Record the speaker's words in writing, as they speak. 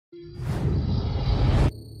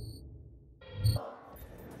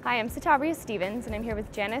Hi, I'm Satabria Stevens, and I'm here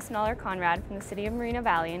with Janice Nollar-Conrad from the City of Moreno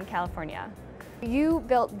Valley in California. You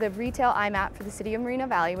built the Retail IMap for the City of Moreno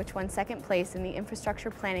Valley, which won second place in the Infrastructure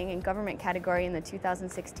Planning and Government category in the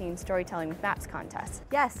 2016 Storytelling with Maps contest.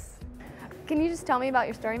 Yes. Can you just tell me about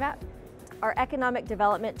your story map? Our Economic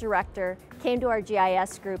Development Director came to our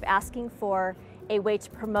GIS group asking for a way to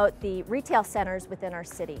promote the retail centers within our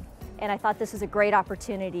city. And I thought this was a great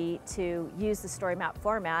opportunity to use the story map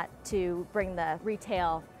format to bring the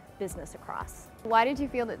retail business across. Why did you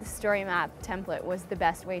feel that the story map template was the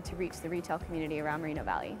best way to reach the retail community around Moreno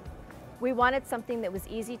Valley? We wanted something that was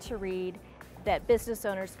easy to read, that business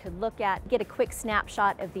owners could look at, get a quick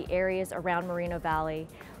snapshot of the areas around Moreno Valley,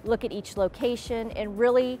 look at each location, and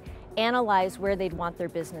really analyze where they'd want their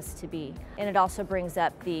business to be. And it also brings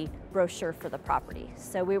up the brochure for the property.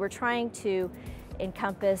 So we were trying to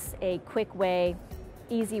encompass a quick way,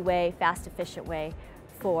 easy way, fast, efficient way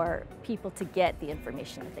for people to get the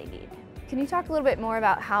information that they need. Can you talk a little bit more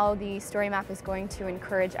about how the story map is going to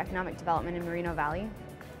encourage economic development in Moreno Valley?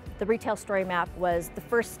 The retail story map was the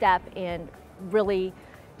first step in really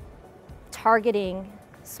targeting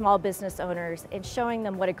small business owners and showing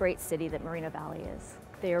them what a great city that Moreno Valley is.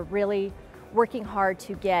 They're really working hard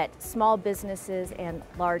to get small businesses and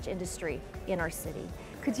large industry in our city.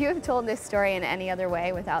 Could you have told this story in any other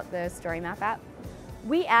way without the story map app?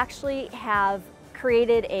 We actually have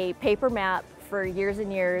created a paper map for years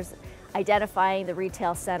and years identifying the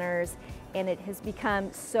retail centers, and it has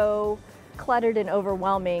become so cluttered and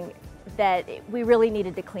overwhelming that we really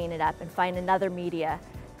needed to clean it up and find another media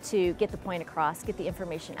to get the point across, get the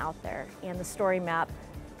information out there, and the story map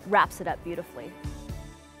wraps it up beautifully.